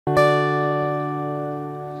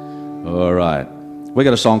All right. We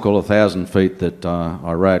got a song called 1,000 Feet that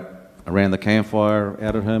I wrote around the campfire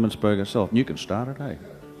out at Hermansburg itself. And you can start it, hey?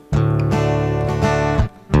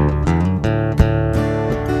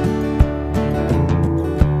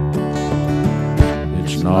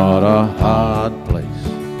 It's not a hard place.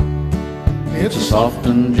 It's a soft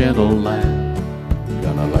and gentle land.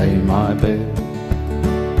 Gonna lay my bed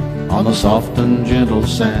on the soft and gentle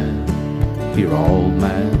sand. Hear old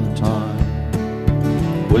man time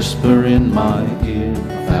whisper in my ear,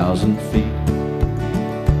 1,000 feet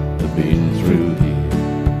have been through here.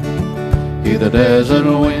 Hear the desert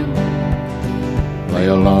wind play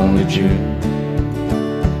a lonely tune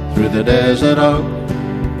through the desert oak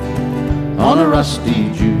on a rusty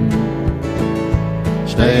June.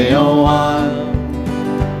 Stay a while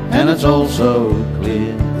and it's all so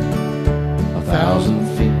clear, 1,000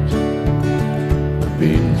 feet have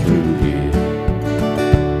been through here.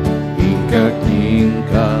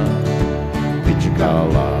 Inka,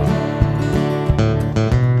 Pichikala.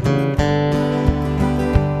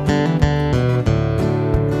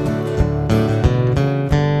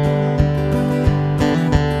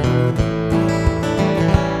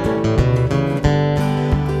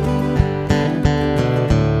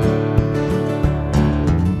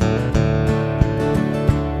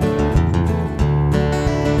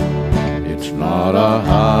 It's not a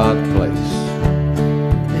hard place.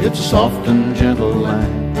 It's a soft and gentle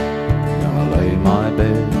land. Gonna lay my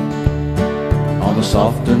bed on the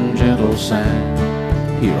soft and gentle sand.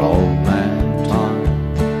 Hear old man time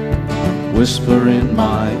whisper in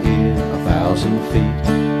my ear, 1,000 feet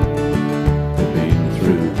have been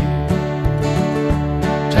through here.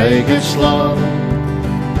 Take it slow,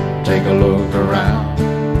 take a look around.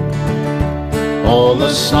 All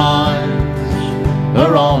the signs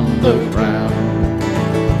are on the ground.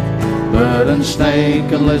 Bird and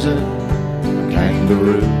snake and lizard and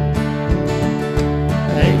kangaroo.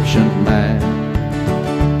 An ancient man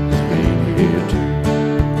has been here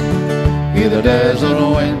too. Hear the desert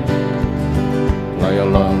wind play a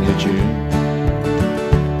lonely tune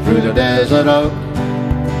through the desert oak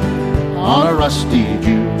on a rusty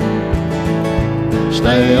June.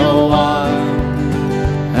 Stay a while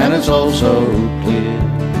and it's all so clear,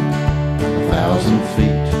 1,000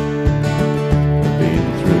 feet